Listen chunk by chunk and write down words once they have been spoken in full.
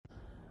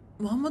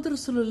محمد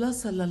رسول اللہ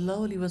صلی اللہ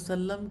علیہ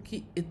وسلم کی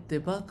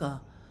اتباع کا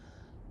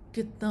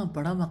کتنا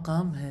بڑا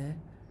مقام ہے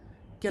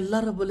کہ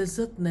اللہ رب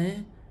العزت نے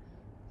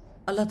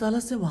اللہ تعالیٰ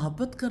سے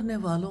محبت کرنے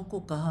والوں کو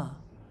کہا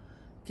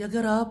کہ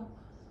اگر آپ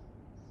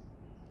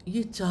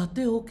یہ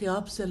چاہتے ہو کہ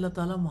آپ سے اللہ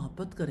تعالیٰ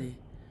محبت کرے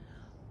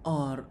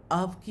اور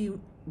آپ کی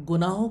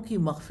گناہوں کی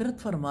مغفرت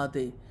فرما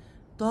دے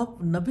تو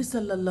آپ نبی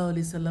صلی اللہ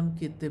علیہ وسلم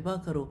کی اتباع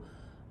کرو۔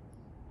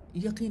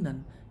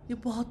 یقیناً یہ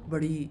بہت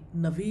بڑی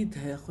نوید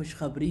ہے،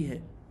 خوشخبری ہے۔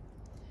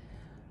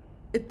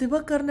 اتباع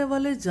کرنے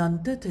والے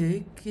جانتے تھے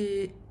کہ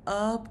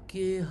آپ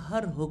کے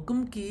ہر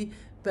حکم کی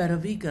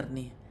پیروی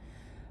کرنی ہے،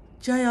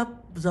 چاہے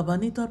آپ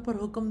زبانی طور پر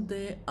حکم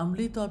دیں،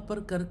 عملی طور پر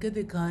کر کے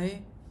دکھائیں۔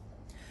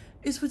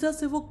 اس وجہ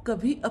سے وہ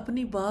کبھی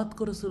اپنی بات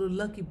کو رسول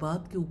اللہ کی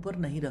بات کے اوپر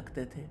نہیں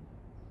رکھتے تھے،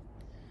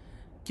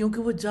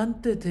 کیونکہ وہ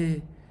جانتے تھے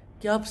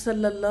کہ آپ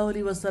صلی اللہ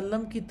علیہ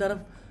وسلم کی طرف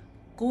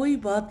کوئی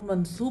بات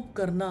منسوب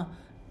کرنا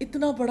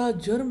اتنا بڑا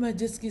جرم ہے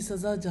جس کی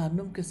سزا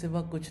جہنم کے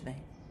سوا کچھ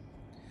نہیں۔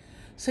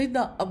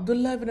 سیدنا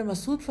عبداللہ ابن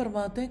مسعود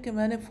فرماتے ہیں کہ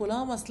میں نے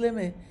فلاں مسئلے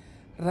میں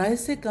رائے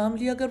سے کام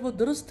لیا، اگر وہ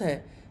درست ہے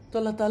تو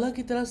اللہ تعالیٰ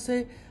کی طرف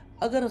سے،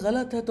 اگر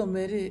غلط ہے تو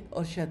میرے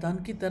اور شیطان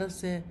کی طرف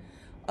سے،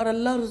 اور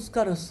اللہ اور اس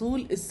کا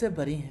رسول اس سے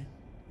بری ہیں۔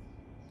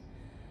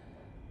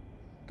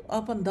 تو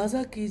آپ اندازہ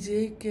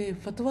کیجئے کہ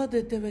فتویٰ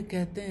دیتے ہوئے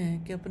کہتے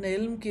ہیں کہ اپنے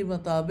علم کے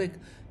مطابق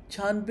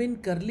چھان بین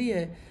کر لی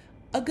ہے،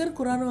 اگر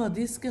قرآن و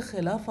حدیث کے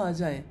خلاف آ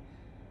جائے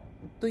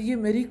تو یہ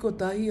میری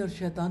کوتاہی اور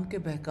شیطان کے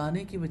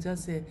بہکانے کی وجہ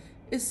سے،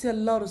 اس سے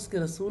اللہ اور اس کے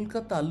رسول کا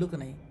تعلق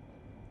نہیں۔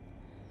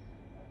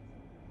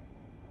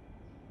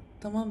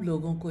 تمام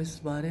لوگوں کو اس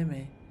بارے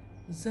میں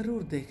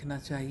ضرور دیکھنا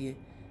چاہیے،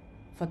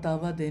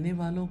 فتاویٰ دینے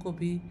والوں کو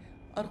بھی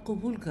اور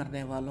قبول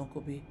کرنے والوں کو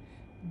بھی۔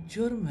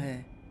 جرم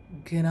ہے،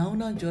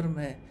 گھناؤنا جرم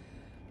ہے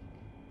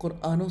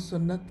قرآن و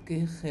سنت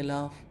کے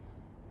خلاف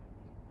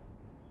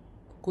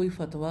کوئی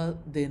فتویٰ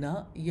دینا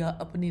یا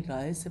اپنی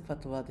رائے سے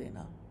فتویٰ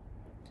دینا،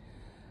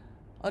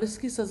 اور اس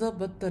کی سزا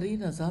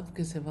بدترین عذاب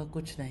کے سوا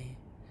کچھ نہیں۔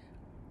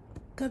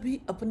 کبھی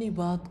اپنی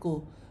بات کو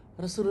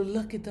رسول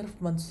اللہ کی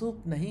طرف منسوب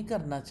نہیں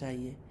کرنا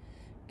چاہیے،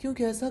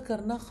 کیونکہ ایسا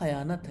کرنا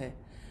خیانت ہے،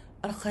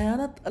 اور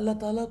خیانت اللہ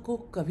تعالیٰ کو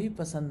کبھی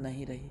پسند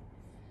نہیں رہی۔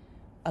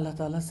 اللہ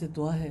تعالیٰ سے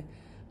دعا ہے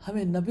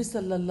ہمیں نبی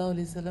صلی اللہ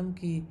علیہ وسلم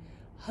کی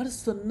ہر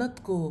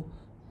سنت کو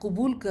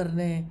قبول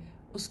کرنے،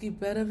 اس کی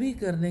پیروی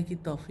کرنے کی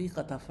توفیق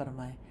عطا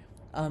فرمائے۔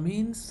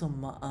 آمین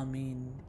ثم آمین۔